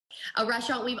A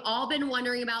restaurant we've all been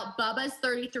wondering about, Bubba's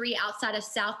 33 outside of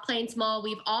South Plains Mall.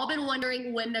 We've all been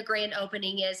wondering when the grand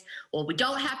opening is. Well, we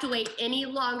don't have to wait any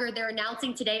longer. They're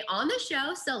announcing today on the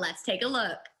show, so let's take a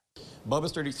look.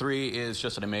 Bubba's 33 is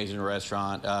just an amazing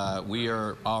restaurant. We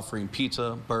are offering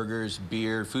pizza, burgers,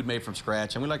 beer, food made from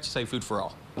scratch, and we like to say food for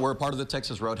all. We're a part of the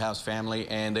Texas Roadhouse family,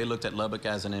 and they looked at Lubbock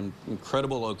as an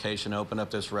incredible location to open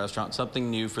up this restaurant, something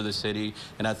new for the city,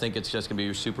 and I think it's just going to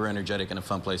be super energetic and a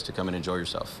fun place to come and enjoy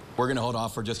yourself. We're going to hold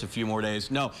off for just a few more days.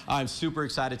 No, I'm super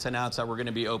excited to announce that we're going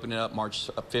to be opening up March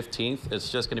 15th. It's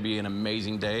just going to be an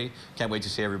amazing day. Can't wait to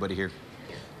see everybody here.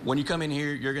 When you come in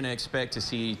here, you're going to expect to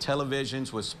see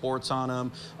televisions with sports on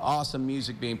them, awesome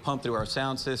music being pumped through our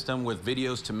sound system with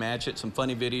videos to match it, some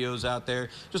funny videos out there.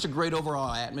 Just a great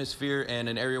overall atmosphere and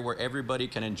an area where everybody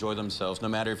can enjoy themselves, no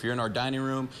matter if you're in our dining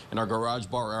room, in our garage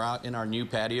bar, or out in our new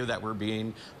patio that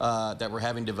we're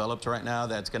having developed right now.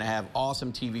 That's going to have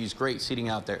awesome TVs, great seating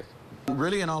out there.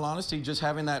 Really, in all honesty, just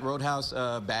having that Roadhouse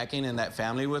backing and that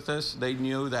family with us, they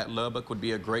knew that Lubbock would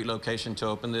be a great location to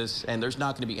open this, and there's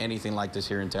not going to be anything like this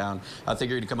here in town. I think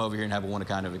you're going to come over here and have a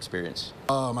one-of-a-kind of experience.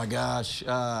 Oh my gosh,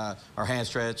 our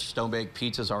hand-stretched stone-baked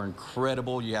pizzas are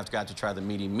incredible. You have got to try the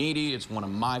meaty. It's one of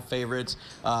my favorites.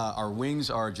 Our wings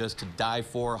are just to die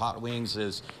for. Hot wings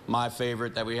is my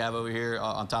favorite that we have over here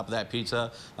on top of that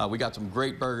pizza. We got some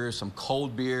great burgers, some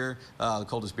cold beer, the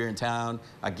coldest beer in town.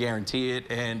 I guarantee it,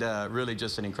 and really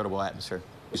just an incredible atmosphere.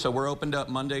 So we're opened up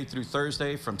Monday through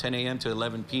Thursday from 10 a.m. to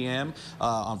 11 p.m.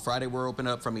 On Friday, we're open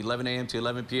up from 11 a.m. to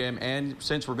 11 p.m. And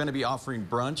since we're going to be offering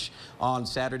brunch on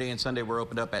Saturday and Sunday, we're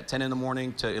opened up at 10 in the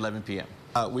morning to 11 p.m.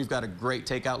 We've got a great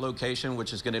takeout location,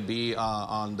 which is going to be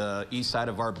on the east side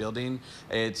of our building.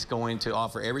 It's going to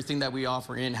offer everything that we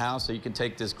offer in-house, so you can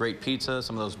take this great pizza,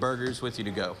 some of those burgers with you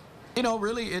to go. You know,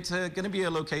 really, it's going to be a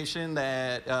location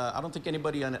that I don't think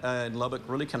anybody in Lubbock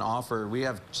really can offer. We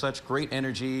have such great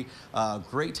energy,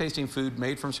 great tasting food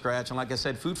made from scratch, and like I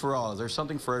said, food for all. There's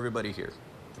something for everybody here.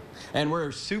 And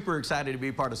we're super excited to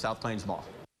be part of South Plains Mall.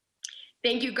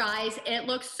 Thank you, guys. It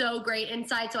looks so great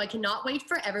inside, so I cannot wait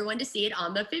for everyone to see it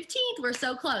on the 15th. We're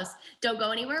so close. Don't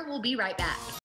go anywhere. We'll be right back.